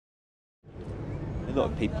A lot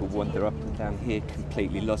of people wander up and down here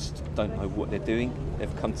completely lost, don't know what they're doing.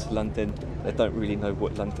 They've come to London, they don't really know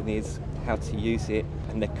what London is, how to use it,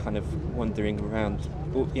 and they're kind of wandering around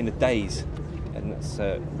in a daze, and that's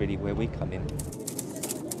really where we come in.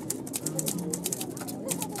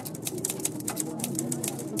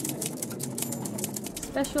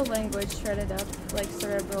 Special language shredded up like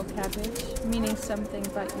cerebral cabbage, meaning something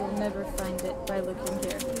but you'll never find it by looking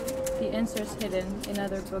here. The answers hidden in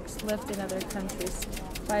other books left in other countries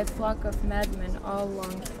by a flock of madmen all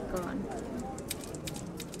long gone.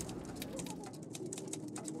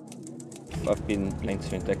 I've been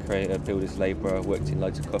painter and decorator, builder's labourer, worked in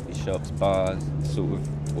loads of coffee shops, bars, sort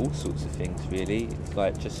of all sorts of things really. It's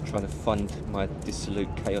like just trying to fund my dissolute,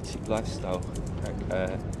 chaotic lifestyle.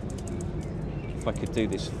 If I could do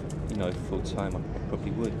this, full time, I probably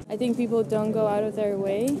would. I think people don't go out of their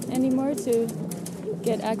way anymore to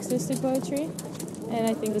get access to poetry, and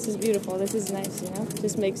I think this is beautiful. This is nice,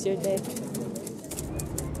 just makes your day.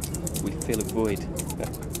 We fill a void,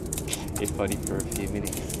 if only for a few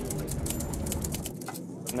minutes.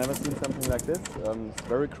 I've never seen something like this. It's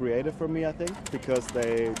very creative for me, I think, because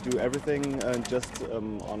they do everything just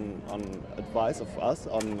on advice of us,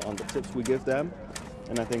 on the tips we give them,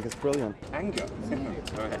 and I think it's brilliant. Anger.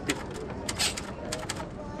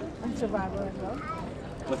 And survival as well.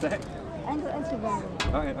 What's that? Anger and survival.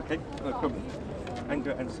 Oh, okay, no problem.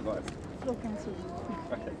 Anger and survival. Look and see.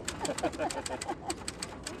 Okay.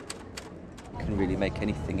 Can really make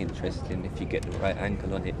anything interesting if you get the right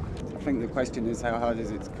angle on it. I think the question is how hard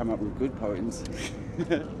is it to come up with good poems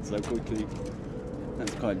so quickly.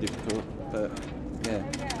 That's quite difficult, but yeah.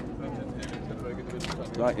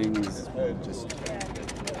 Writing is just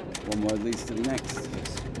one word leads to the next.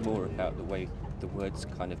 It's more about the way the words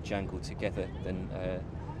kind of jangle together than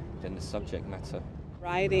the subject matter.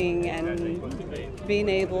 Writing and being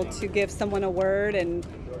able to give someone a word and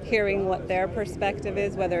hearing what their perspective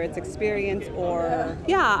is, whether it's experience or...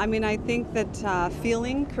 Yeah, I mean, I think that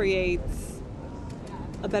feeling creates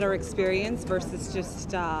a better experience versus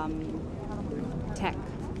just tech.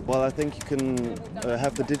 Well, I think you can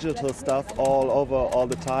have the digital stuff all over, all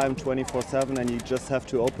the time, 24/7, and you just have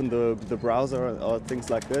to open the browser or things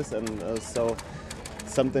like this, and so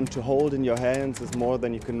something to hold in your hands is more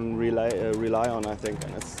than you can rely on, I think,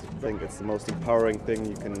 and I think it's the most empowering thing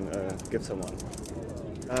you can give someone.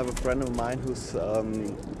 I have a friend of mine who's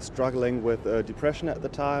struggling with depression at the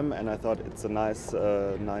time, and I thought it's a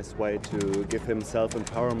nice way to give him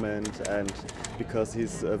self-empowerment, and because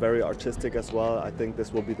he's very artistic as well, I think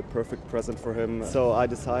this will be the perfect present for him. So I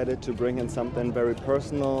decided to bring him something very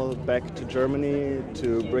personal back to Germany,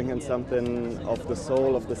 to bring him something of the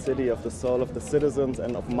soul of the city, of the soul of the citizens,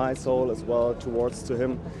 and of my soul as well towards to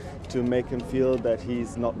him, to make him feel that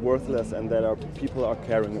he's not worthless and that our people are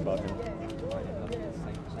caring about him.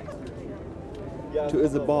 To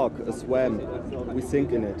is a bog, a swam, we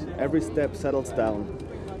sink in it. Every step settles down,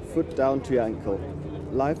 foot down to your ankle.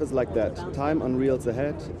 Life is like that, time unreels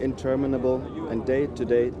ahead, interminable, and day to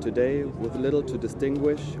day to day, with little to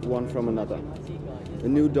distinguish one from another. A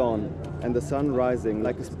new dawn, and the sun rising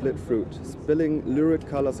like a split fruit, spilling lurid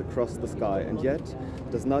colors across the sky, and yet,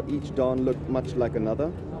 does not each dawn look much like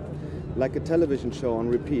another? Like a television show on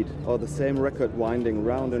repeat, or the same record winding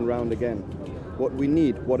round and round again. What we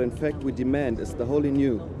need, what in fact we demand, is the wholly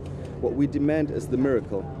new. What we demand is the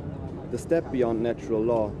miracle. The step beyond natural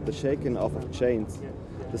law, the shaking off of chains,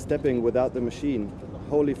 the stepping without the machine,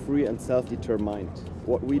 wholly free and self-determined.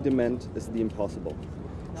 What we demand is the impossible,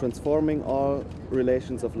 transforming all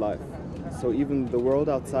relations of life. So even the world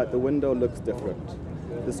outside the window looks different.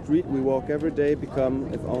 The street we walk every day become,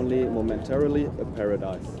 if only momentarily, a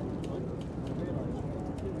paradise.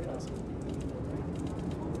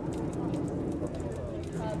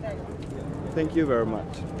 Thank you very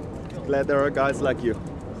much. Glad there are guys like you.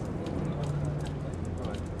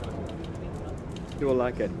 You will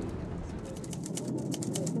like it.